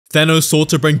Thanos sought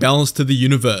to bring balance to the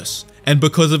universe, and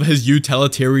because of his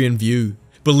utilitarian view,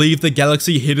 believed the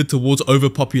galaxy headed towards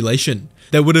overpopulation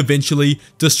that would eventually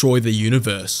destroy the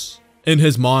universe. In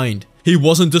his mind, he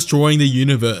wasn't destroying the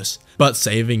universe, but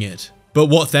saving it. But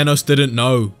what Thanos didn't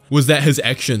know was that his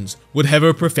actions would have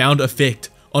a profound effect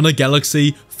on a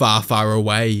galaxy far, far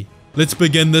away. Let's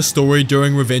begin this story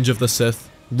during Revenge of the Sith,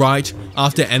 right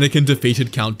after Anakin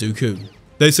defeated Count Dooku.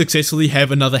 They successfully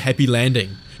have another happy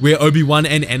landing, where Obi-Wan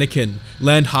and Anakin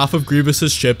land half of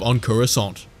Grievous's ship on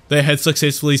Coruscant. They had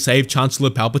successfully saved Chancellor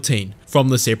Palpatine from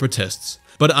the Separatists,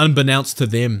 but unbeknownst to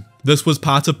them, this was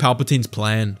part of Palpatine's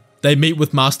plan. They meet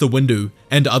with Master Windu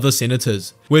and other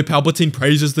senators, where Palpatine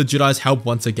praises the Jedi's help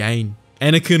once again.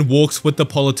 Anakin walks with the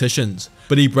politicians,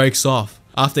 but he breaks off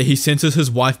after he senses his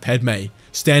wife Padme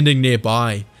standing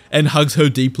nearby and hugs her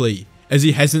deeply as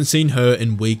he hasn't seen her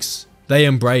in weeks. They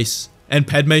embrace, and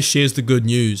Padme shares the good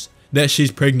news that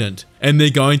she's pregnant and they're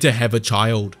going to have a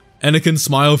child. Anakin's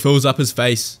smile fills up his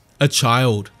face. A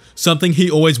child, something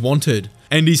he always wanted,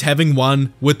 and he's having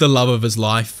one with the love of his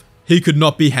life. He could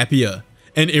not be happier,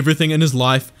 and everything in his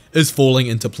life is falling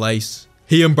into place.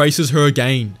 He embraces her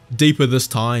again, deeper this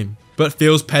time, but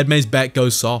feels Padme's back go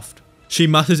soft. She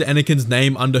mutters Anakin's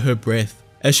name under her breath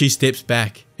as she steps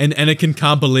back, and Anakin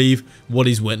can't believe what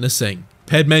he's witnessing.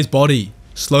 Padme's body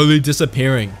slowly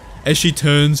disappearing as she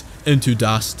turns into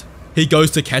dust. He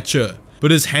goes to catch her,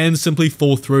 but his hands simply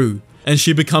fall through, and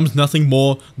she becomes nothing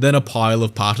more than a pile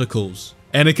of particles.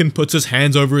 Anakin puts his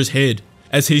hands over his head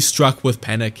as he's struck with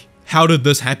panic. How did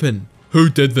this happen? Who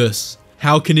did this?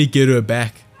 How can he get her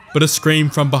back? But a scream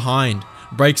from behind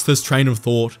breaks this train of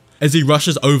thought as he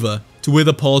rushes over to where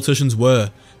the politicians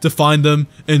were to find them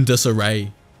in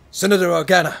disarray. Senator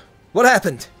Organa, what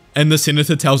happened? And the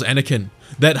senator tells Anakin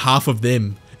that half of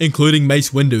them, including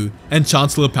Mace Windu and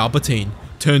Chancellor Palpatine,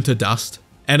 turned to dust.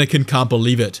 Anakin can't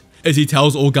believe it as he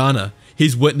tells Organa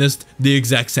he's witnessed the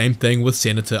exact same thing with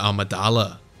Senator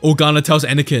Amidala. Organa tells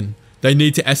Anakin they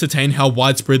need to ascertain how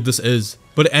widespread this is,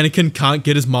 but Anakin can't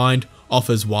get his mind off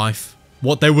his wife.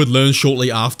 What they would learn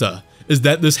shortly after is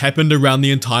that this happened around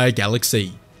the entire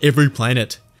galaxy. Every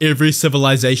planet, every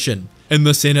civilization in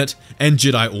the Senate and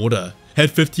Jedi Order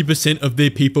had 50% of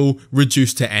their people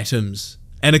reduced to atoms.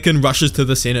 Anakin rushes to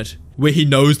the Senate, where he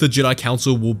knows the Jedi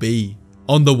Council will be.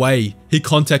 On the way, he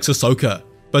contacts Ahsoka,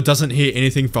 but doesn't hear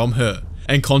anything from her,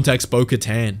 and contacts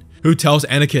Bo-Katan, who tells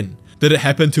Anakin that it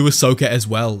happened to Ahsoka as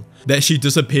well, that she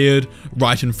disappeared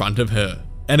right in front of her.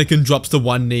 Anakin drops to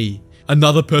one knee,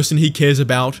 another person he cares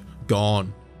about,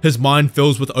 gone. His mind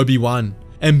fills with Obi-Wan,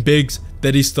 and begs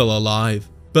that he's still alive.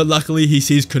 But luckily he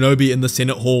sees Kenobi in the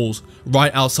Senate halls,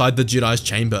 right outside the Jedi's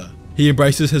chamber. He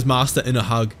embraces his master in a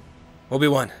hug.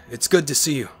 Obi-Wan, it's good to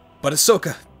see you, but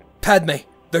Ahsoka, Padme,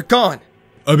 they're gone.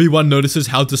 Obi-Wan notices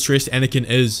how distressed Anakin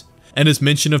is, and his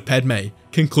mention of Padme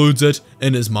concludes it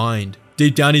in his mind.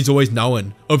 Deep down he's always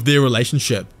known of their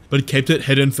relationship, but kept it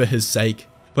hidden for his sake,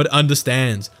 but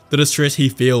understands the distress he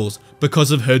feels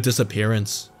because of her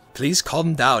disappearance. Please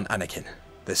calm down, Anakin.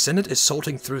 The Senate is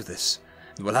sorting through this.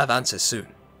 We'll have answers soon.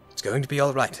 It's going to be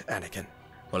alright, Anakin.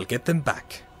 We'll get them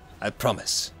back. I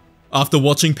promise. After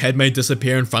watching Padme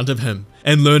disappear in front of him,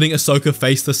 and learning Ahsoka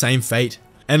faced the same fate,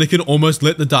 Anakin almost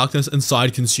let the darkness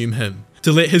inside consume him,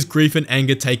 to let his grief and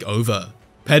anger take over.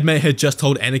 Padme had just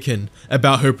told Anakin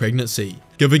about her pregnancy,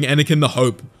 giving Anakin the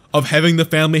hope of having the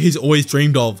family he's always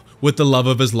dreamed of with the love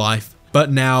of his life,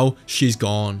 but now she's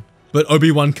gone. But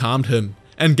Obi-Wan calmed him,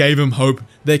 and gave him hope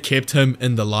that kept him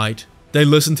in the light. They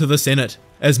listen to the Senate,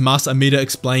 as Mas Amida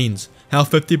explains how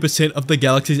 50% of the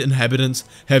galaxy's inhabitants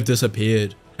have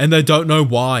disappeared, and they don't know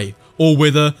why, or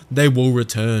whether they will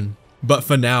return. But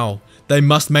for now, they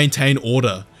must maintain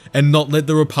order, and not let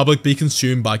the Republic be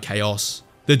consumed by chaos.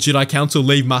 The Jedi Council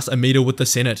leave Mas Amida with the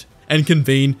Senate, and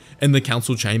convene in the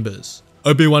council chambers.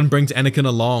 Obi-Wan brings Anakin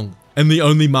along, and the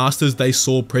only masters they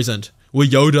saw present were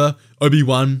Yoda,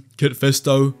 Obi-Wan, Kit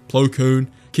Fisto, Plo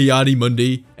Koon,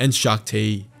 Ki-Adi-Mundi, and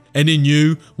Shakti, and he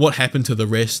knew what happened to the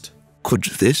rest. Could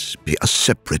this be a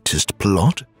separatist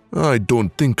plot? I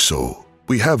don't think so.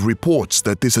 We have reports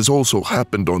that this has also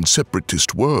happened on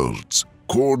separatist worlds.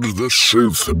 Could the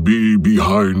Sith be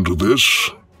behind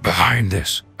this? Behind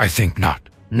this, I think not.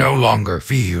 No longer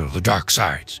feel the dark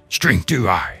side's strength do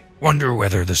I. Wonder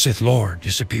whether the Sith Lord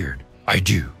disappeared. I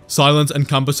do. Silence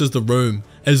encompasses the room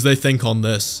as they think on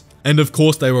this. And of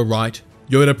course they were right.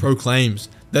 Yoda proclaims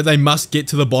that they must get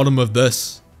to the bottom of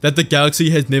this. That the galaxy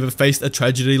has never faced a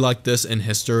tragedy like this in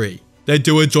history. They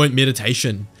do a joint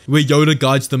meditation, where Yoda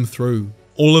guides them through,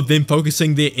 all of them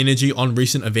focusing their energy on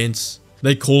recent events.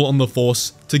 They call on the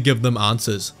Force to give them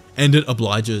answers, and it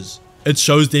obliges. It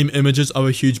shows them images of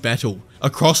a huge battle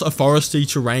across a foresty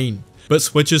terrain, but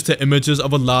switches to images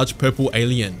of a large purple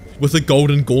alien with a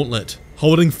golden gauntlet,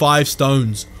 holding 5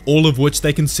 stones, all of which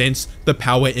they can sense the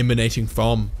power emanating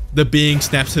from. The being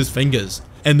snaps his fingers,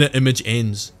 and the image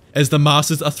ends, as the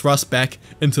masters are thrust back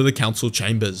into the council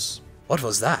chambers. What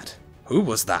was that? Who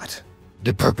was that?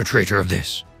 The perpetrator of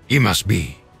this. He must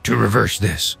be. To reverse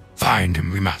this, find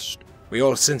him we must. We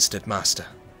all sensed it, Master.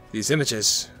 These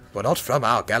images were not from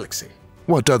our galaxy.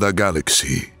 What other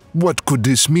galaxy? What could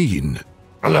this mean?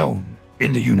 Alone,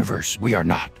 in the universe, we are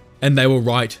not. And they were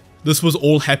right. This was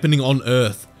all happening on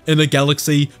Earth, in a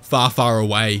galaxy far, far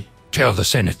away. Tell the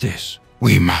Senate this.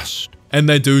 We must. And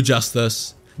they do just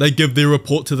this. They give their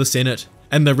report to the Senate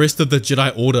and the rest of the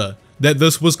Jedi Order that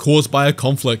this was caused by a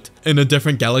conflict in a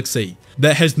different galaxy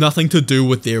that has nothing to do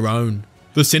with their own.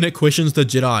 The Senate questions the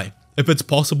Jedi if it's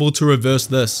possible to reverse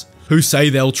this, who say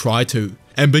they'll try to,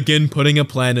 and begin putting a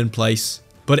plan in place.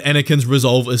 But Anakin's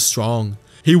resolve is strong.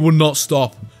 He will not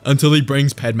stop until he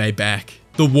brings Padme back.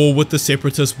 The war with the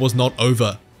Separatists was not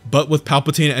over, but with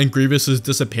Palpatine and Grievous's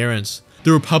disappearance,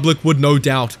 the Republic would no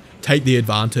doubt take the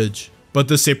advantage. But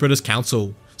the Separatist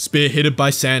Council, spearheaded by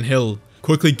Sand Hill,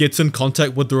 quickly gets in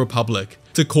contact with the Republic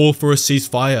to call for a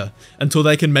ceasefire until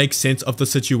they can make sense of the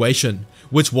situation,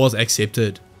 which was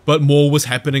accepted. But more was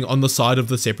happening on the side of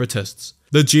the Separatists.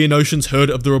 The Geonosians heard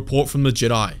of the report from the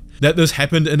Jedi that this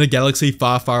happened in a galaxy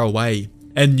far, far away,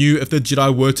 and knew if the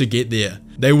Jedi were to get there,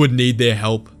 they would need their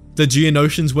help. The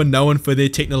Geonosians were known for their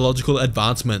technological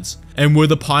advancements and were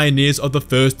the pioneers of the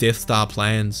first Death Star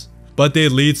plans. But their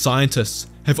lead scientists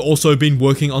have also been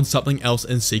working on something else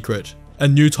in secret, a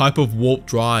new type of warp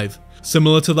drive,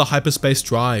 similar to the hyperspace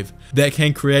drive, that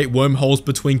can create wormholes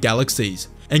between galaxies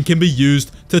and can be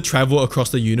used to travel across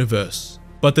the universe.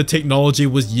 But the technology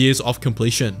was years off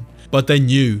completion, but they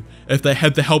knew if they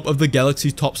had the help of the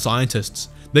galaxy's top scientists,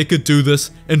 they could do this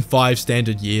in 5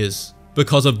 standard years.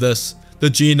 Because of this, the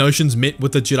Geonosians met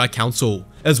with the Jedi Council,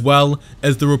 as well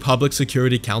as the Republic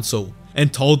Security Council,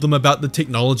 and told them about the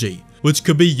technology, which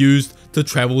could be used to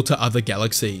travel to other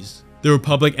galaxies. The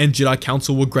Republic and Jedi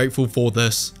Council were grateful for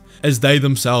this, as they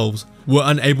themselves were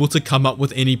unable to come up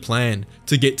with any plan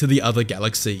to get to the other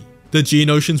galaxy. The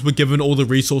Geonosians were given all the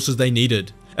resources they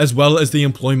needed, as well as the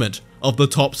employment of the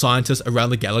top scientists around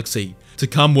the galaxy to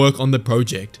come work on the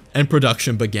project, and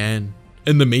production began.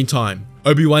 In the meantime,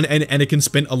 Obi-Wan and Anakin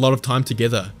spent a lot of time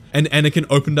together, and Anakin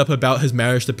opened up about his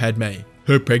marriage to Padme,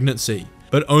 her pregnancy,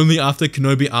 but only after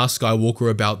Kenobi asked Skywalker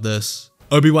about this.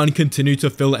 Obi-Wan continued to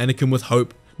fill Anakin with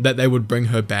hope that they would bring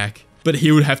her back, but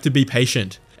he would have to be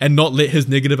patient and not let his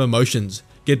negative emotions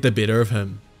get the better of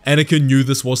him. Anakin knew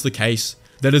this was the case,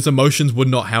 that his emotions would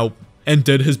not help, and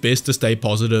did his best to stay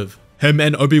positive. Him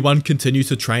and Obi-Wan continued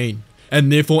to train,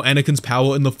 and therefore Anakin's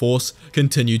power in the Force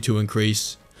continued to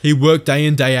increase. He worked day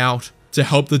in day out to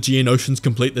help the Geonosians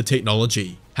complete the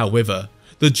technology. However,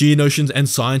 the Geonosians and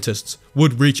scientists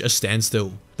would reach a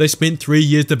standstill. They spent 3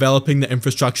 years developing the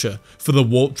infrastructure for the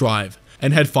warp drive,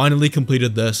 and had finally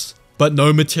completed this, but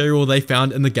no material they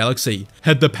found in the galaxy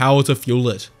had the power to fuel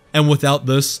it, and without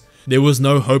this, there was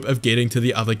no hope of getting to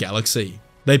the other galaxy.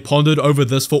 They pondered over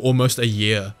this for almost a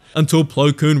year, until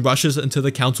Plo Koon rushes into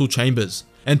the council chambers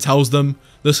and tells them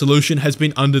the solution has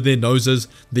been under their noses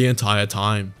the entire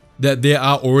time. That there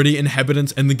are already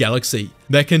inhabitants in the galaxy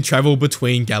that can travel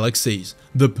between galaxies,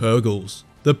 the Purgles.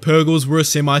 The Purgles were a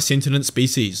semi-sentient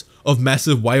species of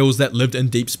massive whales that lived in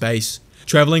deep space,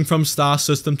 traveling from star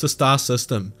system to star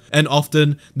system, and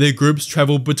often their groups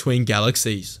traveled between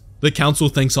galaxies. The council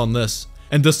thinks on this,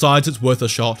 and decides it's worth a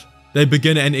shot. They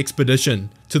begin an expedition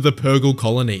to the Purgle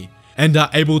colony, and are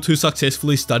able to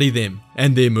successfully study them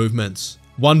and their movements.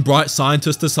 One bright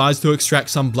scientist decides to extract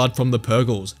some blood from the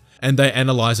Purgles, and they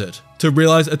analyze it, to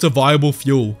realize it's a viable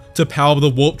fuel to power the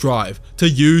warp drive to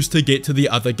use to get to the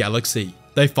other galaxy.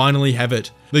 They finally have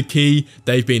it, the key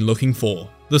they've been looking for.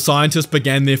 The scientists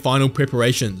began their final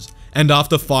preparations, and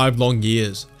after 5 long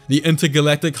years, the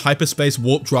intergalactic hyperspace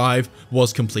warp drive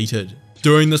was completed.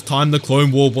 During this time, the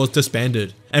Clone War was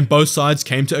disbanded, and both sides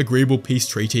came to agreeable peace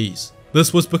treaties.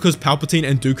 This was because Palpatine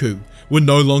and Dooku were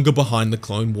no longer behind the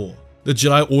Clone War. The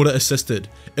Jedi Order assisted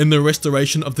in the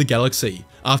restoration of the galaxy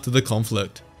after the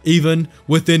conflict, even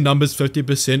with their numbers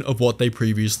 50% of what they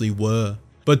previously were.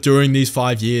 But during these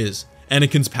 5 years,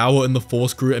 Anakin's power in the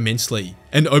Force grew immensely,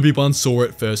 and Obi-Wan saw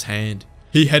it firsthand.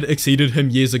 He had exceeded him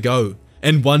years ago,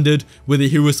 and wondered whether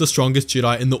he was the strongest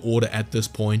Jedi in the Order at this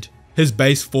point. His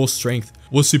base Force strength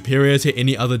was superior to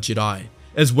any other Jedi,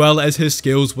 as well as his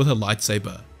skills with a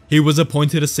lightsaber. He was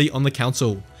appointed a seat on the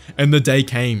council, and the day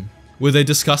came where they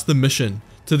discussed the mission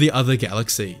to the other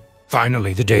galaxy.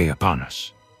 Finally the day upon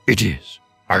us. It is.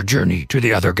 Our journey to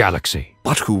the other galaxy.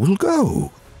 But who will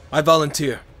go? I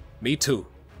volunteer. Me too.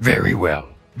 Very well.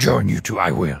 Join you two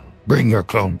I will. Bring your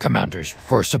clone commanders,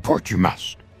 for support you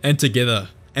must. And together,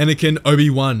 Anakin,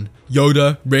 Obi-Wan,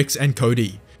 Yoda, Rex, and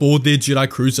Cody board their Jedi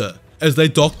cruiser as they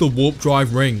dock the warp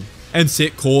drive ring and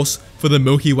set course for the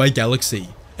Milky Way galaxy,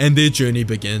 and their journey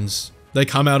begins. They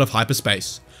come out of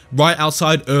hyperspace, right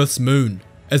outside Earth's moon.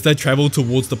 As they travel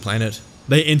towards the planet,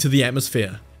 they enter the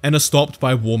atmosphere and are stopped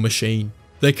by War Machine.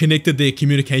 They connected their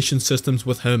communication systems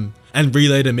with him and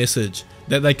relayed a message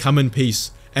that they come in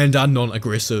peace and are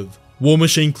non-aggressive. War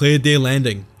Machine cleared their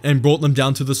landing and brought them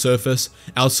down to the surface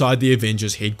outside the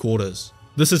Avengers headquarters.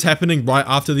 This is happening right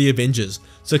after the Avengers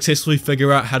successfully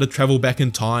figure out how to travel back in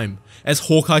time, as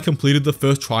Hawkeye completed the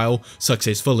first trial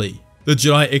successfully. The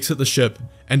Jedi exit the ship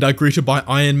and are greeted by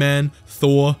Iron Man,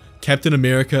 Thor, Captain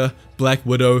America, Black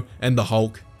Widow, and the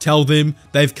Hulk. Tell them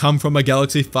they've come from a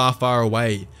galaxy far, far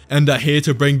away and are here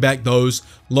to bring back those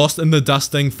lost in the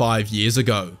dusting 5 years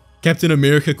ago. Captain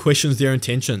America questions their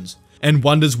intentions and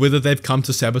wonders whether they've come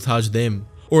to sabotage them,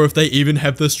 or if they even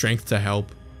have the strength to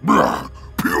help. Blah,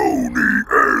 puny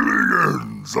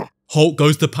aliens! Hulk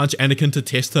goes to punch Anakin to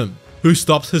test him, who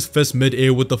stops his fist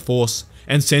mid-air with the Force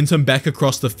and sends him back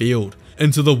across the field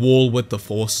into the wall with the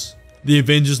Force. The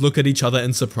Avengers look at each other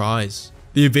in surprise.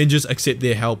 The Avengers accept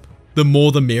their help, the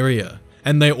more the merrier,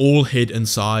 and they all head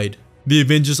inside. The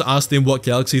Avengers ask them what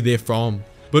galaxy they're from,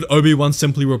 but Obi-Wan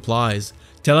simply replies,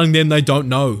 telling them they don't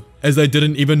know, as they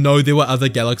didn't even know there were other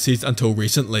galaxies until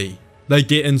recently. They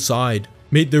get inside,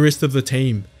 meet the rest of the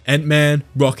team, Ant-Man,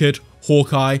 Rocket,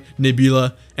 Hawkeye,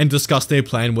 Nebula, and discuss their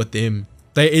plan with them.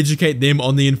 They educate them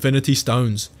on the Infinity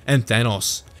Stones and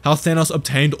Thanos, how Thanos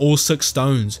obtained all 6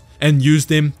 stones and used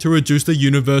them to reduce the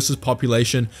universe's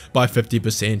population by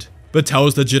 50%, but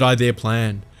tells the Jedi their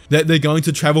plan, that they're going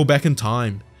to travel back in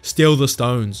time, steal the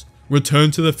stones,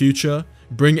 return to the future,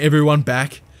 bring everyone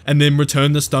back, and then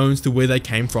return the stones to where they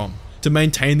came from, to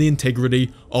maintain the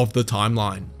integrity of the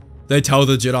timeline. They tell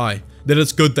the Jedi that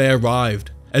it's good they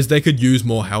arrived, as they could use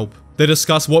more help. They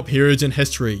discuss what periods in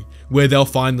history where they'll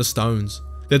find the stones,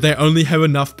 that they only have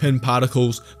enough pin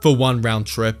particles for one round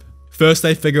trip. First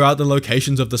they figure out the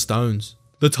locations of the stones.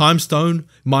 The Time Stone,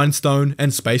 Mind Stone,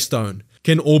 and Space Stone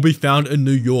can all be found in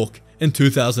New York in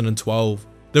 2012.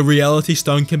 The Reality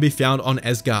Stone can be found on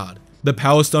Asgard. The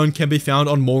Power Stone can be found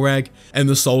on Morag, and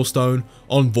the Soul Stone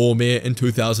on Vormir in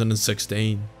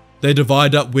 2016. They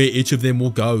divide up where each of them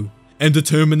will go, and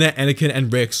determine that Anakin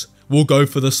and Rex will go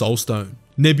for the Soul Stone.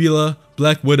 Nebula,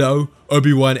 Black Widow,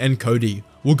 Obi-Wan, and Cody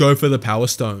will go for the Power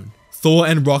Stone. Thor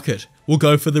and Rocket will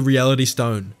go for the Reality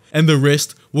Stone, and the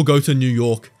rest will go to New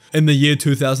York in the year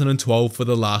 2012 for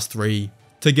the last 3.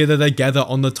 Together they gather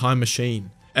on the Time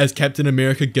Machine, as Captain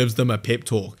America gives them a pep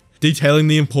talk, detailing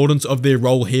the importance of their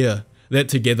role here, that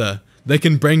together they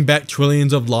can bring back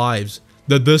trillions of lives,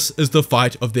 that this is the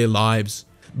fight of their lives,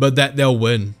 but that they'll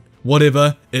win,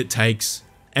 whatever it takes.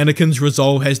 Anakin's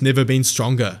resolve has never been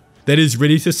stronger, that he's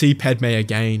ready to see Padme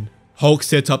again. Hulk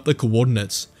sets up the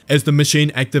coordinates as the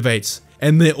machine activates,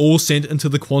 and they're all sent into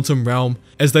the quantum realm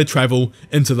as they travel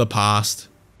into the past.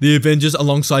 The Avengers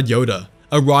alongside Yoda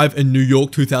arrive in New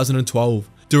York 2012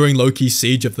 during Loki's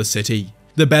siege of the city.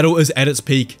 The battle is at its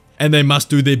peak, and they must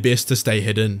do their best to stay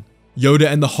hidden. Yoda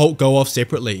and the Hulk go off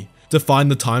separately to find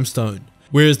the Time Stone,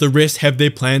 whereas the rest have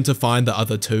their plan to find the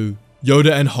other 2.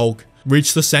 Yoda and Hulk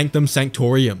reach the Sanctum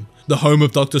Sanctorium, the home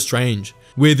of Doctor Strange,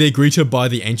 where they're greeted by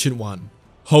the Ancient One.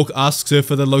 Hulk asks her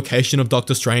for the location of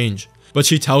Doctor Strange, but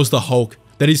she tells the Hulk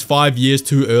that he's 5 years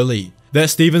too early, that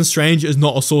Stephen Strange is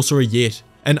not a sorcerer yet,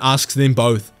 and asks them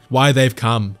both why they've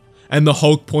come, and the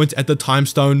Hulk points at the Time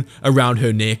Stone around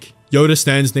her neck. Yoda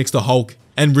stands next to Hulk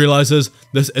and realizes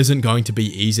this isn't going to be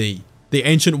easy. The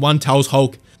Ancient One tells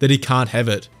Hulk that he can't have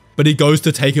it, but he goes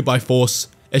to take it by force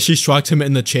as she strikes him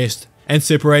in the chest and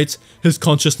separates his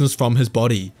consciousness from his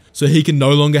body, so he can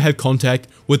no longer have contact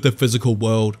with the physical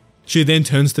world. She then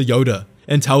turns to Yoda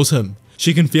and tells him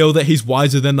she can feel that he's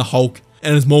wiser than the Hulk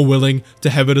and is more willing to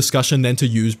have a discussion than to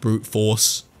use brute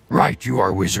force. Right, you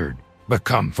are wizard, but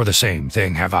come for the same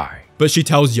thing have I. But she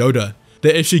tells Yoda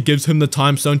that if she gives him the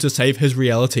Time Stone to save his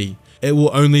reality, it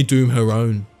will only doom her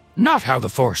own. Not how the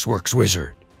Force works,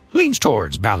 wizard. Leans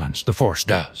towards balance, the Force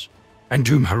does, and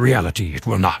doom her reality it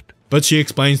will not. But she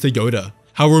explains to Yoda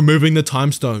how removing the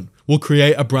Time Stone will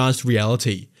create a branched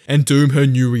reality and doom her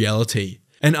new reality,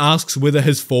 and asks whether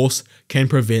his Force can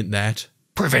prevent that.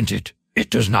 Prevent it.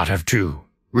 It does not have to.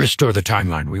 Restore the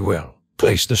timeline we will.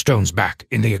 Place the stones back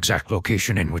in the exact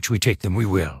location in which we take them we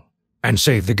will. And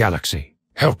save the galaxy.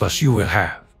 Help us you will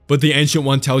have. But the Ancient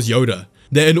One tells Yoda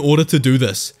that in order to do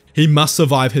this, he must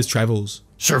survive his travels.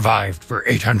 Survived for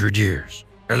 800 years.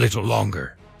 A little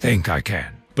longer. Think I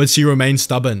can. But she remains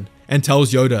stubborn and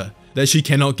tells Yoda that she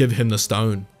cannot give him the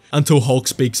stone, until Hulk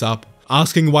speaks up,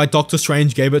 asking why Doctor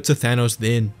Strange gave it to Thanos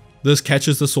then. This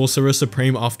catches the Sorcerer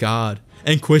Supreme off guard,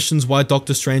 and questions why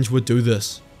Doctor Strange would do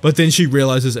this. But then she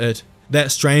realizes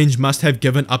that Strange must have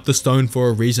given up the stone for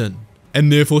a reason,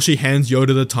 and therefore she hands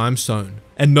Yoda the Time Stone,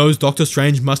 and knows Doctor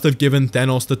Strange must have given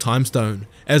Thanos the Time Stone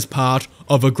as part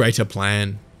of a greater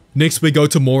plan. Next we go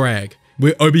to Morag,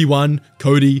 where Obi-Wan,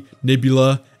 Cody,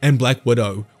 Nebula, and Black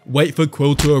Widow wait for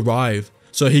Quill to arrive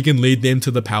so he can lead them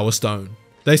to the Power Stone.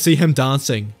 They see him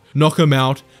dancing, knock him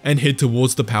out, and head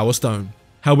towards the Power Stone.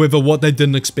 However, what they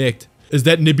didn't expect is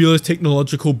that Nebula's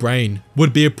technological brain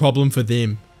would be a problem for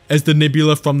them, as the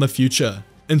Nebula from the future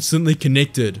instantly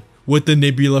connected with the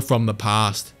Nebula from the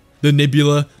past. The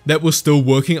Nebula that was still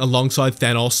working alongside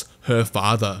Thanos, her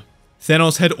father.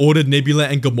 Thanos had ordered Nebula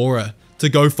and Gamora to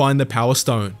go find the Power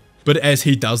Stone, but as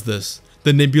he does this,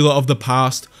 the Nebula of the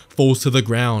past falls to the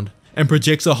ground and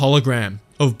projects a hologram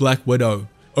of Black Widow,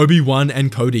 Obi-Wan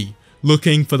and Cody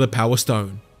looking for the Power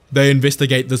Stone. They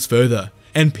investigate this further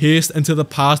and pierce into the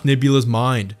past Nebula's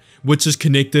mind, which is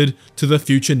connected to the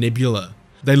future Nebula.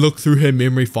 They look through her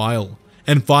memory file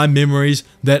and find memories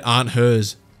that aren't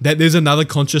hers, that there's another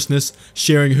consciousness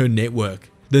sharing her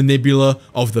network, the Nebula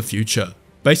of the future.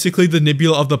 Basically, the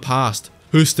Nebula of the past,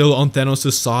 who's still on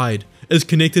Thanos' side, is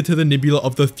connected to the Nebula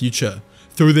of the future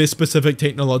through their specific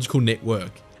technological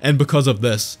network, and because of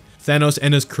this, Thanos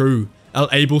and his crew are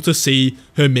able to see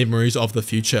her memories of the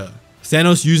future.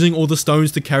 Thanos using all the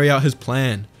stones to carry out his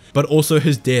plan, but also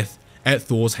his death at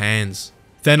Thor's hands.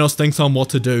 Thanos thinks on what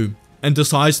to do, and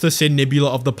decides to send Nebula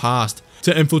of the past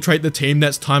to infiltrate the team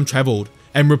that's time traveled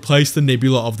and replace the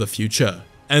Nebula of the future.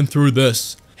 And through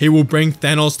this, he will bring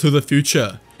Thanos to the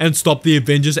future and stop the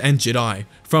Avengers and Jedi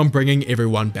from bringing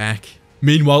everyone back.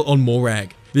 Meanwhile on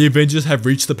Morag, the Avengers have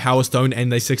reached the Power Stone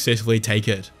and they successfully take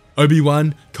it.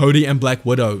 Obi-Wan, Cody and Black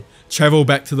Widow travel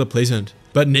back to the present,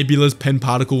 but Nebula's pin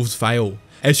particles fail,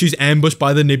 as she's ambushed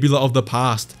by the Nebula of the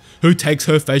past, who takes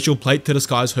her facial plate to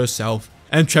disguise herself,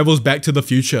 and travels back to the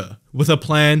future, with a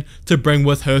plan to bring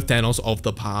with her Thanos of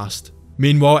the past.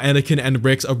 Meanwhile, Anakin and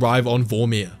Rex arrive on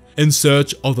Vormir, in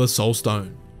search of the Soul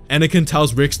Stone. Anakin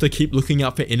tells Rex to keep looking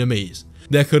out for enemies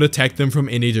that could attack them from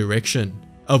any direction.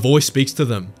 A voice speaks to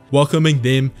them, welcoming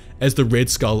them as the Red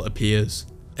Skull appears.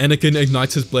 Anakin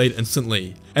ignites his blade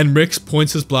instantly, and Rex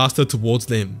points his blaster towards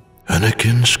them.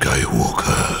 Anakin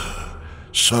Skywalker,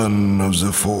 son of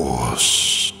the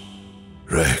Force.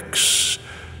 Rex,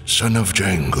 son of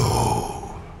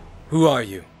Django. Who are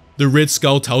you? The Red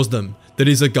Skull tells them that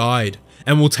he's a guide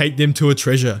and will take them to a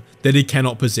treasure that he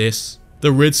cannot possess.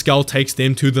 The Red Skull takes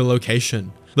them to the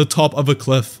location, the top of a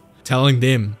cliff, telling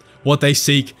them what they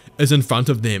seek is in front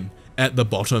of them at the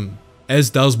bottom, as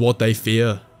does what they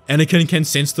fear. Anakin can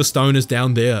sense the stone is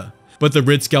down there, but the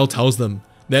Red Skull tells them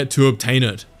that to obtain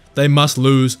it, they must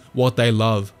lose what they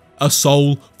love, a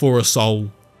soul for a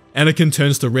soul. Anakin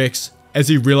turns to Rex as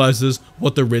he realizes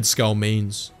what the Red Skull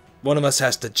means. One of us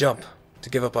has to jump to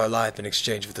give up our life in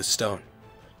exchange for the stone.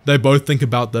 They both think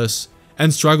about this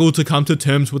and struggle to come to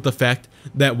terms with the fact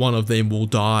that one of them will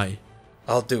die.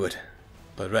 I'll do it,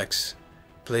 but Rex,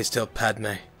 please tell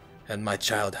Padme and my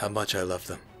child how much I love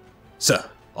them. Sir,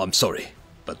 I'm sorry,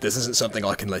 but this isn't something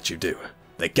I can let you do.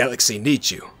 The galaxy needs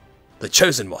you, the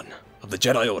chosen one of the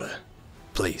Jedi Order.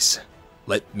 Please,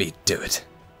 let me do it.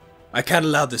 I can't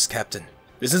allow this, Captain.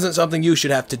 This isn't something you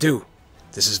should have to do.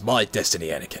 This is my destiny,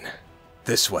 Anakin.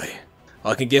 This way,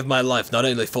 I can give my life not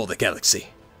only for the galaxy,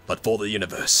 but for the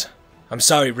universe. I'm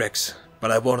sorry, Rex,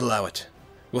 but I won't allow it.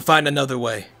 We'll find another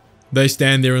way. They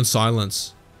stand there in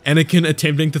silence, Anakin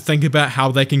attempting to think about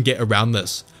how they can get around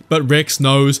this, but Rex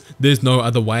knows there's no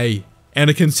other way.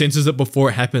 Anakin senses it before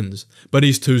it happens, but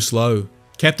he's too slow.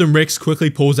 Captain Rex quickly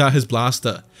pulls out his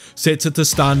blaster, sets it to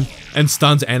stun, and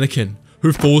stuns Anakin,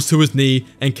 who falls to his knee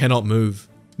and cannot move.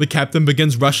 The captain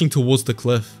begins rushing towards the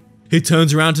cliff. He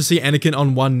turns around to see Anakin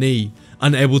on one knee,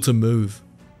 unable to move.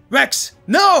 Rex,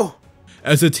 no!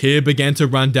 As a tear began to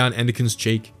run down Anakin's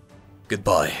cheek.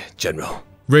 Goodbye, General.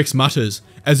 Rex mutters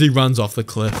as he runs off the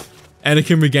cliff.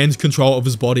 Anakin regains control of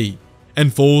his body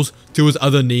and falls to his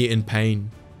other knee in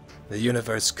pain. The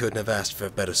universe couldn't have asked for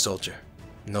a better soldier,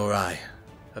 nor I,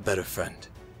 a better friend.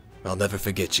 I'll never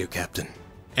forget you, Captain.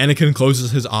 Anakin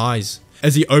closes his eyes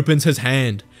as he opens his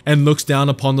hand and looks down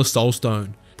upon the Soul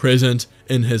Stone, present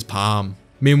in his palm.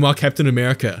 Meanwhile, Captain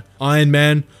America, Iron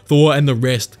Man, Thor and the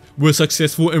rest were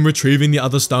successful in retrieving the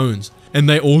other stones, and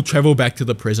they all travel back to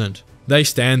the present. They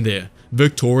stand there,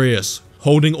 victorious,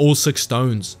 holding all 6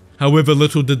 stones. However,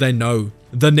 little did they know,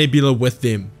 the Nebula with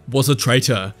them was a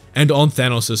traitor and on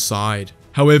Thanos' side.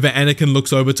 However, Anakin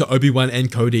looks over to Obi-Wan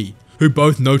and Cody, who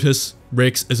both notice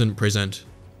Rex isn't present.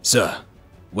 Sir,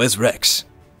 where's Rex?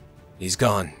 He's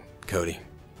gone, Cody.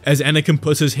 As Anakin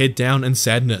puts his head down in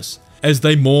sadness, as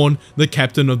they mourn the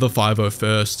captain of the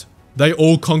 501st. They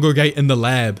all congregate in the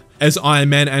lab, as Iron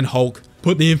Man and Hulk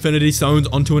put the Infinity Stones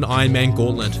onto an Iron Man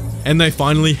gauntlet, and they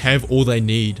finally have all they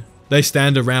need. They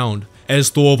stand around, as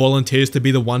Thor volunteers to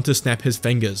be the one to snap his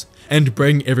fingers and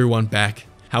bring everyone back.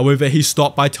 However, he's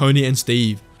stopped by Tony and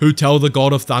Steve, who tell the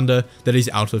God of Thunder that he's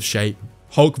out of shape.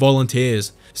 Hulk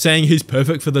volunteers, saying he's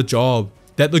perfect for the job,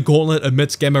 that the gauntlet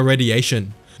emits gamma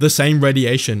radiation, the same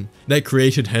radiation that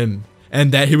created him,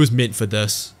 and that he was meant for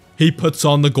this. He puts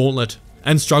on the gauntlet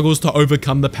and struggles to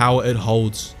overcome the power it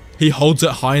holds. He holds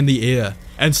it high in the air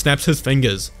and snaps his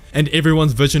fingers, and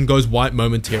everyone's vision goes white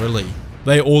momentarily.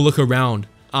 They all look around,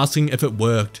 asking if it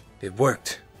worked. It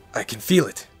worked. I can feel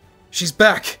it. She's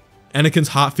back. Anakin's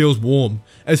heart feels warm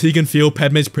as he can feel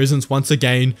Padme's presence once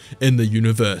again in the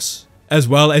universe, as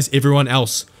well as everyone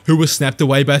else who was snapped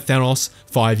away by Thanos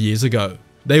 5 years ago.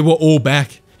 They were all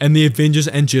back, and the Avengers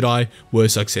and Jedi were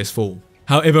successful.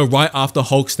 However, right after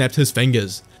Hulk snapped his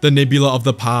fingers, the Nebula of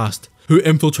the past, who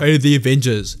infiltrated the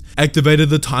Avengers, activated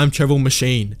the time travel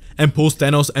machine and pulls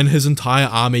Thanos and his entire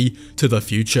army to the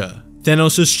future.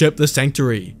 Thanos' ship, the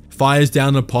Sanctuary, fires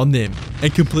down upon them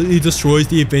and completely destroys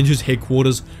the Avengers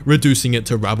headquarters, reducing it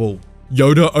to rubble.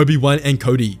 Yoda, Obi-Wan and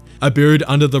Cody are buried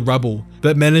under the rubble,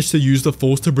 but manage to use the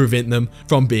Force to prevent them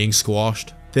from being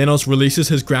squashed. Thanos releases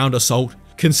his ground assault,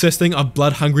 consisting of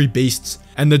blood-hungry beasts,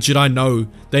 and the Jedi know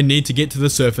they need to get to the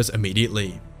surface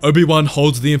immediately. Obi-Wan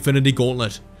holds the Infinity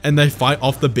Gauntlet, and they fight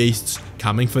off the beasts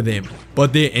coming for them,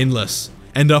 but they're endless,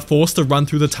 and are forced to run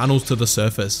through the tunnels to the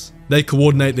surface. They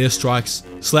coordinate their strikes,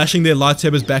 slashing their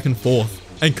lightsabers back and forth,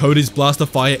 and Cody's blast of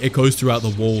fire echoes throughout the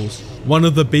walls. One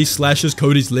of the beasts slashes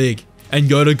Cody's leg, and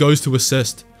Yoda goes to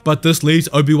assist, but this leaves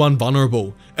Obi-Wan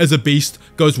vulnerable, as a beast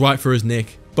goes right for his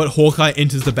neck. But Hawkeye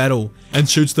enters the battle and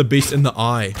shoots the beast in the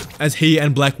eye, as he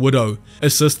and Black Widow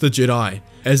assist the Jedi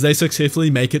as they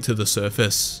successfully make it to the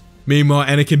surface. Meanwhile,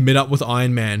 Anakin met up with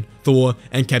Iron Man, Thor,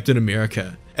 and Captain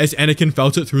America. As Anakin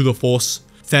felt it through the Force,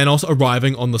 Thanos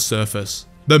arriving on the surface,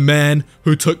 the man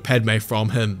who took Padme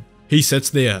from him. He sits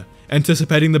there,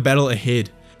 anticipating the battle ahead,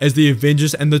 as the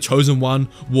Avengers and the Chosen One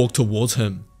walk towards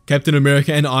him. Captain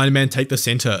America and Iron Man take the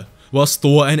center, whilst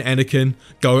Thor and Anakin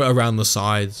go around the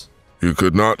sides. You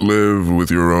could not live with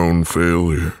your own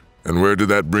failure. And where did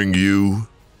that bring you?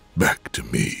 Back to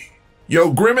me.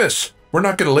 Yo, Grimace! We're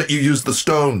not gonna let you use the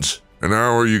stones. And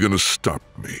how are you gonna stop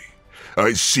me?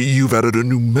 I see you've added a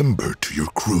new member to your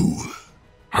crew.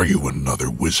 Are you another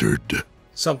wizard?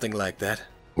 Something like that.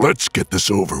 Let's get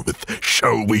this over with,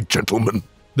 shall we, gentlemen?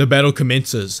 The battle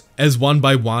commences, as one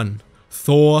by one,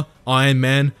 Thor, Iron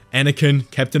Man, Anakin,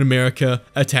 Captain America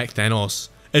attack Thanos,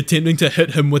 attempting to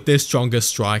hit him with their strongest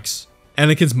strikes.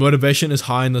 Anakin's motivation is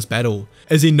high in this battle,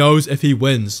 as he knows if he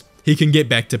wins, he can get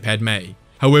back to Padme.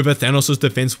 However, Thanos'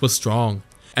 defense was strong,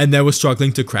 and they were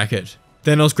struggling to crack it.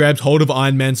 Thanos grabs hold of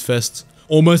Iron Man's fists,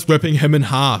 almost ripping him in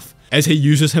half, as he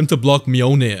uses him to block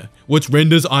Mjolnir, which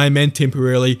renders Iron Man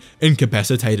temporarily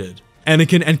incapacitated.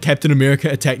 Anakin and Captain America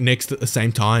attack next at the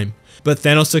same time, but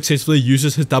Thanos successfully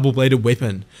uses his double-bladed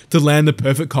weapon to land the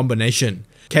perfect combination,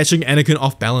 catching Anakin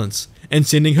off balance and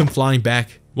sending him flying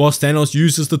back, whilst Thanos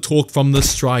uses the torque from this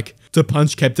strike to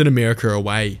punch Captain America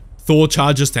away. Thor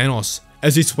charges Thanos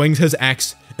as he swings his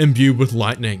axe imbued with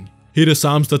lightning. He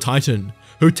disarms the Titan,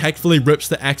 who tactfully rips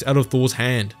the axe out of Thor's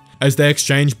hand as they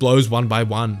exchange blows one by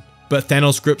one. But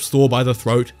Thanos grips Thor by the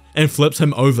throat and flips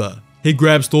him over. He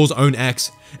grabs Thor's own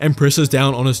axe and presses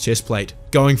down on his chest plate,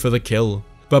 going for the kill.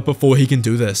 But before he can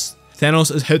do this,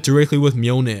 Thanos is hit directly with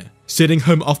Mjolnir, setting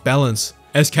him off balance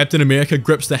as Captain America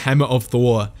grips the hammer of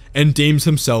Thor and deems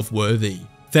himself worthy.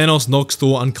 Thanos knocks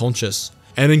Thor unconscious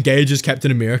and engages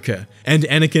Captain America and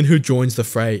Anakin, who joins the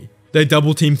fray. They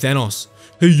double team Thanos,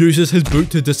 who uses his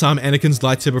boot to disarm Anakin's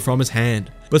lightsaber from his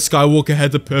hand, but Skywalker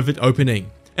had the perfect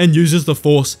opening and uses the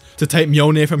Force to take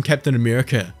Mjolnir from Captain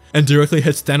America and directly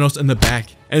hits Thanos in the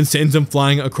back and sends him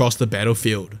flying across the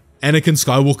battlefield. Anakin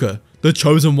Skywalker, the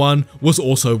Chosen One, was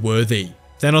also worthy.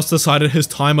 Thanos decided his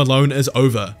time alone is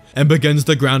over and begins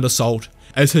the ground assault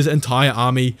as his entire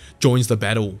army joins the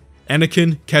battle.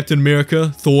 Anakin, Captain America,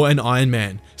 Thor and Iron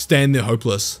Man stand there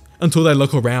hopeless until they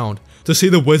look around to see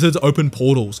the wizards open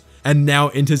portals, and now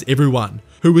enters everyone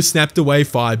who was snapped away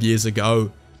 5 years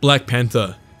ago. Black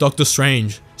Panther, Doctor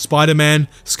Strange, Spider-Man,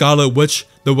 Scarlet Witch,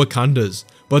 the Wakandas,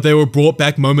 but they were brought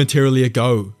back momentarily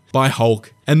ago by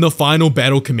Hulk, and the final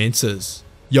battle commences.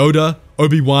 Yoda,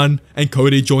 Obi-Wan and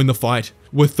Cody join the fight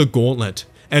with the gauntlet,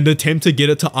 and attempt to get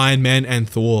it to Iron Man and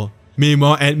Thor.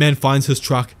 Meanwhile, Ant-Man finds his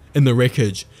truck in the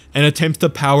wreckage and attempts to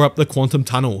power up the quantum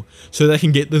tunnel so they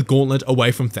can get the gauntlet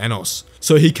away from Thanos,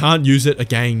 so he can't use it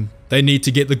again. They need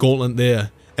to get the gauntlet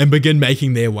there and begin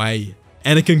making their way.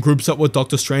 Anakin groups up with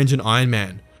Doctor Strange and Iron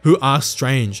Man, who asks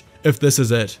Strange if this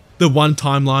is it, the one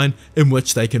timeline in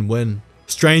which they can win.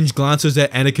 Strange glances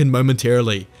at Anakin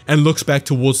momentarily and looks back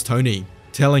towards Tony,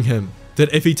 telling him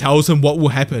that if he tells him what will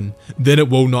happen, then it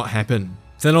will not happen.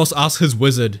 Thanos asks his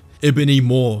wizard, Ebony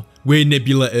Maw, where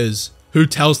Nebula is, who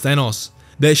tells Thanos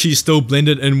that she's still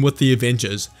blended in with the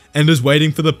Avengers and is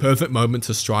waiting for the perfect moment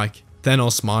to strike.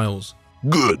 Thanos smiles.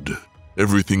 Good.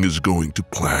 Everything is going to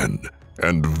plan,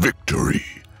 and victory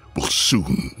will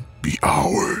soon be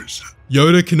ours.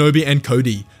 Yoda, Kenobi, and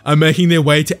Cody are making their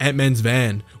way to Ant-Man's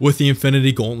van with the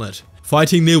Infinity Gauntlet,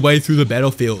 fighting their way through the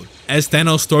battlefield as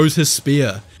Thanos throws his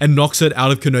spear and knocks it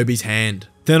out of Kenobi's hand.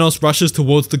 Thanos rushes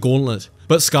towards the gauntlet,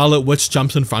 but Scarlet Witch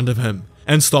jumps in front of him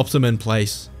and stops him in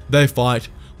place. They fight,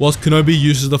 whilst Kenobi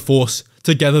uses the Force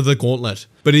to gather the gauntlet,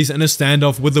 but he's in a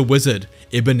standoff with the wizard,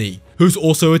 Ebony, who's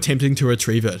also attempting to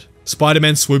retrieve it.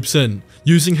 Spider-Man swoops in,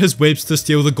 using his webs to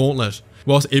steal the gauntlet,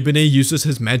 whilst Ebony uses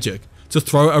his magic to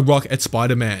throw a rock at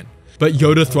Spider-Man, but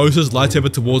Yoda throws his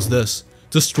lightsaber towards this,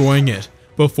 destroying it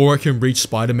before it can reach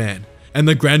Spider-Man, and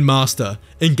the Grandmaster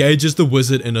engages the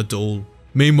wizard in a duel.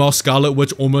 Meanwhile, Scarlet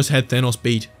Witch almost had Thanos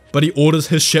beat, but he orders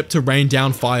his ship to rain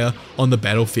down fire on the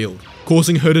battlefield,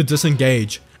 causing her to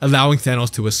disengage, allowing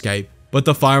Thanos to escape. But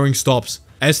the firing stops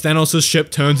as Thanos'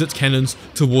 ship turns its cannons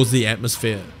towards the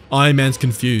atmosphere. Iron Man's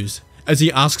confused as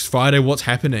he asks Friday what's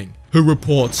happening, who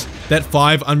reports that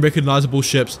 5 unrecognizable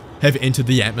ships have entered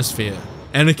the atmosphere.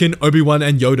 Anakin, Obi-Wan,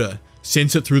 and Yoda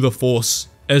sense it through the Force,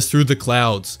 as through the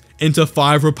clouds, enter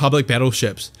 5 Republic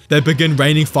battleships that begin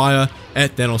raining fire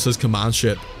at Thanos' command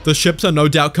ship. The ships are no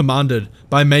doubt commanded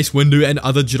by Mace Windu and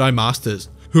other Jedi Masters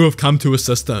who have come to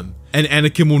assist them, and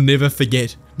Anakin will never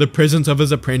forget the presence of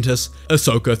his apprentice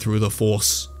Ahsoka through the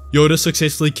Force. Yoda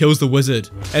successfully kills the wizard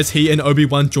as he and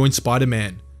Obi-Wan join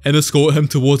Spider-Man and escort him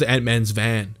towards Ant-Man's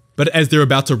van. But as they're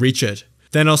about to reach it,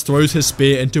 Thanos throws his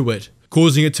spear into it,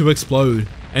 causing it to explode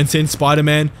and sends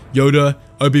Spider-Man, Yoda,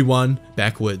 Obi-Wan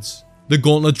backwards. The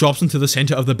gauntlet drops into the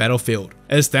center of the battlefield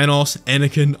as Thanos,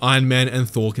 Anakin, Iron Man, and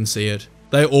Thor can see it.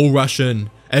 They all rush in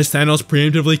as Thanos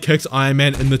preemptively kicks Iron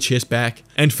Man in the chest back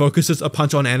and focuses a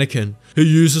punch on Anakin, who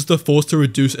uses the Force to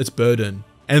reduce its burden.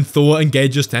 And Thor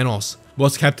engages Thanos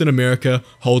whilst Captain America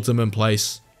holds him in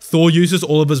place. Thor uses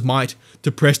all of his might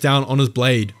to press down on his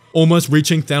blade, almost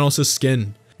reaching Thanos'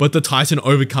 skin, but the Titan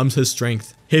overcomes his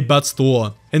strength, headbutts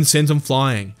Thor, and sends him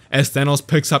flying as Thanos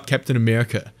picks up Captain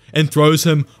America and throws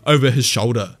him over his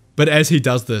shoulder. But as he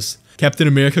does this, Captain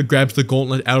America grabs the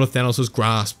gauntlet out of Thanos'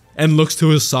 grasp and looks to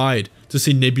his side to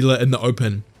see Nebula in the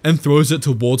open and throws it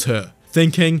towards her,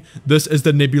 thinking this is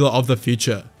the Nebula of the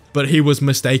future. But he was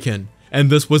mistaken, and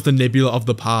this was the Nebula of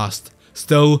the past,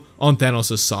 still on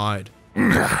Thanos' side.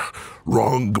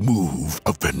 Wrong move,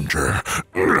 Avenger.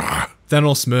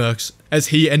 Thanos smirks as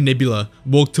he and Nebula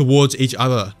walk towards each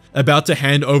other, about to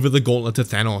hand over the gauntlet to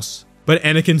Thanos. But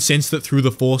Anakin sensed it through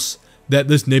the Force that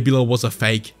this Nebula was a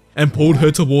fake, and pulled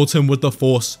her towards him with the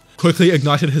Force, quickly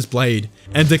ignited his blade,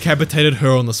 and decapitated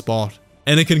her on the spot.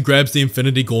 Anakin grabs the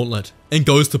Infinity Gauntlet and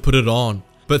goes to put it on,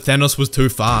 but Thanos was too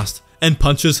fast and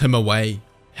punches him away.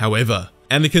 However,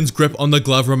 Anakin's grip on the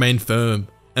glove remained firm,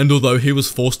 and although he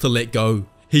was forced to let go,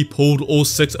 he pulled all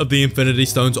 6 of the Infinity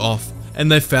Stones off,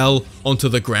 and they fell onto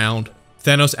the ground.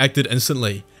 Thanos acted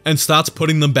instantly and starts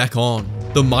putting them back on,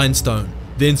 the Mind Stone,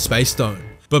 then Space Stone.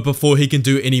 But before he can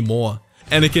do any more,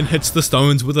 Anakin hits the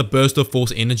stones with a burst of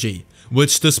Force energy,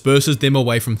 which disperses them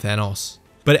away from Thanos.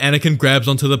 But Anakin grabs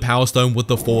onto the Power Stone with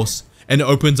the Force and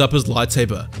opens up his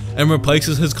lightsaber and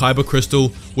replaces his Kyber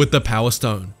crystal with the Power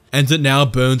Stone, and it now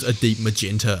burns a deep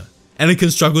magenta.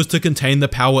 Anakin struggles to contain the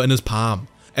power in his palm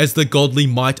as the godly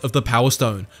might of the Power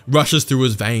Stone rushes through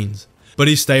his veins, but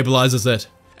he stabilizes it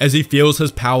as he feels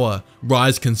his power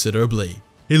rise considerably.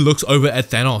 He looks over at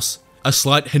Thanos, a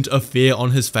slight hint of fear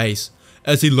on his face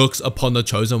as he looks upon the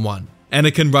Chosen One.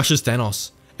 Anakin rushes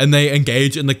Thanos, and they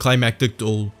engage in the climactic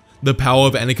duel. The power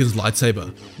of Anakin's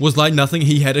lightsaber was like nothing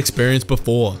he had experienced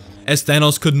before, as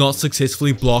Thanos could not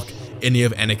successfully block any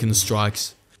of Anakin's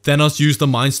strikes. Thanos used the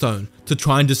Mind Stone to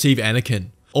try and deceive Anakin,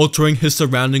 altering his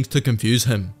surroundings to confuse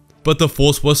him. But the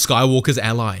Force was Skywalker's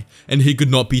ally, and he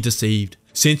could not be deceived,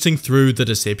 sensing through the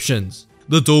deceptions.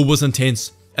 The duel was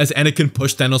intense, as Anakin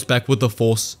pushed Thanos back with the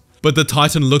Force, but the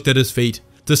Titan looked at his feet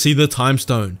to see the Time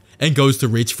Stone and goes to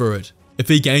reach for it. If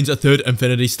he gains a 3rd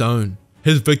Infinity Stone,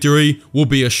 his victory will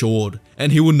be assured,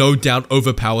 and he will no doubt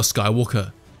overpower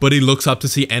Skywalker. but he looks up to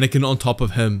see Anakin on top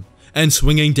of him and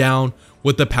swinging down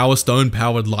with the Power Stone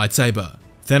powered lightsaber.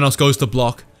 Thanos goes to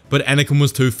block, but Anakin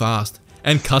was too fast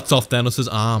and cuts off Thanos'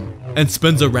 arm and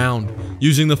spins around,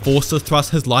 using the Force to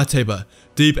thrust his lightsaber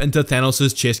deep into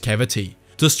Thanos' chest cavity,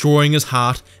 destroying his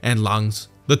heart and lungs.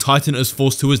 The Titan is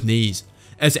forced to his knees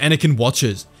as Anakin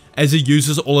watches as he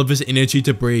uses all of his energy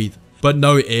to breathe, but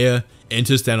no air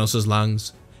enters Thanos'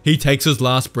 lungs. He takes his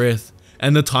last breath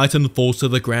and the Titan falls to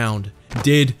the ground,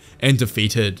 dead and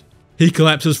defeated. He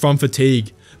collapses from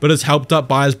fatigue, but is helped up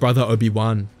by his brother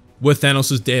Obi-Wan. With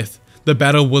Thanos' death, the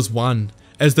battle was won,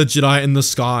 as the Jedi in the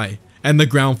sky and the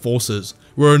ground forces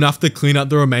were enough to clean up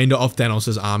the remainder of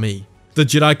Thanos' army. The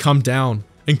Jedi come down,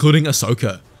 including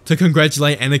Ahsoka, to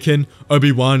congratulate Anakin,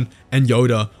 Obi-Wan, and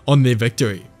Yoda on their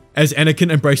victory, as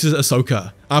Anakin embraces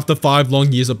Ahsoka after 5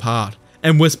 long years apart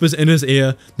and whispers in his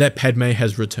ear that Padme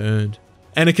has returned.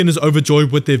 Anakin is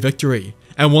overjoyed with their victory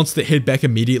and wants to head back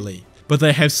immediately, but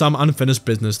they have some unfinished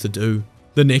business to do.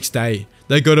 The next day,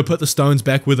 they go to put the stones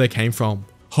back where they came from.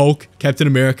 Hulk, Captain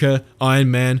America, Iron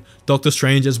Man, Doctor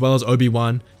Strange, as well as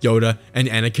Obi-Wan, Yoda, and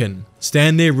Anakin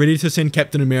stand there ready to send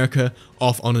Captain America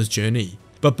off on his journey.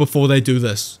 But before they do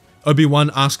this,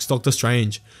 Obi-Wan asks Doctor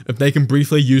Strange if they can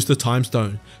briefly use the Time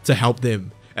Stone to help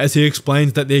them, as he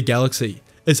explains that their galaxy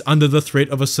is under the threat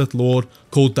of a Sith Lord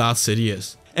called Darth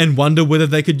Sidious, and wonder whether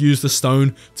they could use the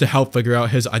stone to help figure out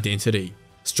his identity.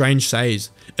 Strange says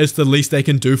it's the least they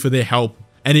can do for their help,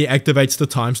 and he activates the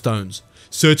Time Stones,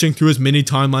 searching through as many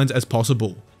timelines as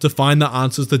possible to find the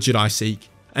answers the Jedi seek,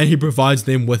 and he provides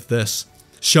them with this,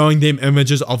 showing them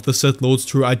images of the Sith Lord's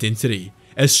true identity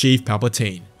as Sheev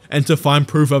Palpatine, and to find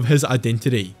proof of his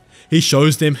identity, he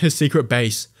shows them his secret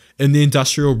base in the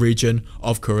industrial region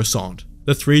of Coruscant.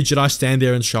 The 3 Jedi stand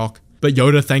there in shock, but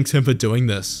Yoda thanks him for doing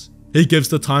this. He gives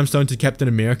the Time Stone to Captain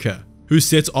America, who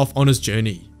sets off on his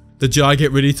journey. The Jedi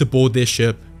get ready to board their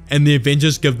ship, and the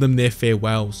Avengers give them their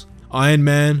farewells. Iron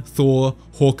Man, Thor,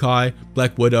 Hawkeye,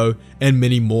 Black Widow, and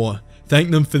many more thank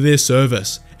them for their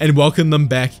service and welcome them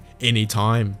back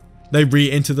anytime. They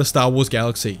re-enter the Star Wars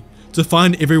galaxy to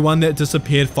find everyone that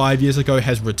disappeared 5 years ago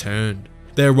has returned.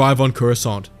 They arrive on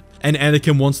Coruscant, and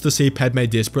Anakin wants to see Padme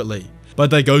desperately,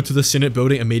 but they go to the Senate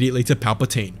building immediately to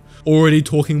Palpatine, already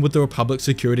talking with the Republic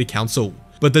Security Council,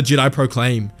 but the Jedi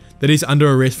proclaim that he's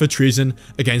under arrest for treason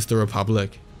against the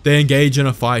Republic. They engage in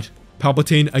a fight,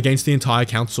 Palpatine against the entire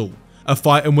council, a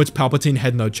fight in which Palpatine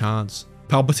had no chance.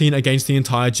 Palpatine against the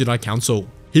entire Jedi Council.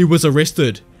 He was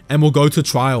arrested and will go to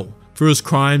trial for his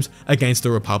crimes against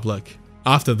the Republic.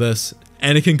 After this,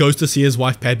 Anakin goes to see his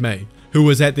wife Padme, who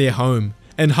was at their home,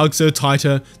 and hugs her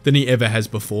tighter than he ever has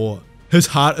before. His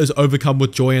heart is overcome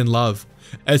with joy and love,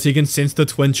 as he can sense the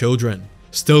twin children,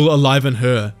 still alive in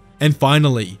her, and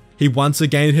finally, he once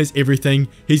again has everything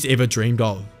he's ever dreamed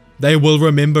of. They will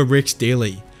remember Rex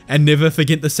dearly, and never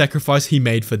forget the sacrifice he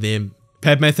made for them.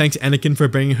 Padme thanks Anakin for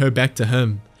bringing her back to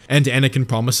him, and Anakin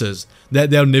promises that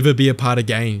they'll never be apart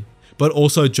again, but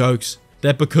also jokes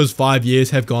that because 5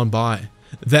 years have gone by,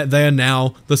 that they are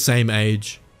now the same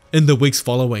age. In the weeks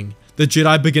following, the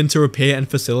Jedi begin to repair and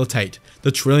facilitate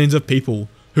the trillions of people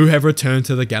who have returned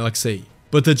to the galaxy,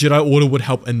 but the Jedi Order would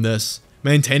help in this,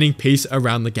 maintaining peace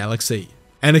around the galaxy.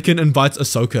 Anakin invites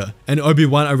Ahsoka and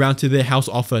Obi-Wan around to their house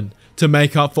often to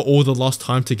make up for all the lost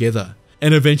time together,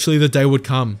 and eventually the day would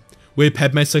come where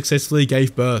Padme successfully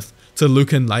gave birth to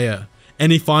Luke and Leia,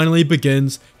 and he finally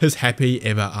begins his happy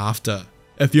ever after.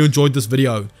 If you enjoyed this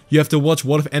video, you have to watch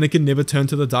What If Anakin Never Turned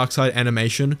to the Dark Side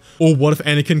animation, or What If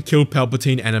Anakin Killed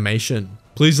Palpatine animation.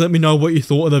 Please let me know what you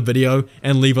thought of the video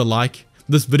and leave a like.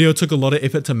 This video took a lot of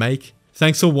effort to make.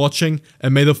 Thanks for watching,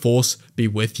 and may the Force be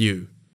with you.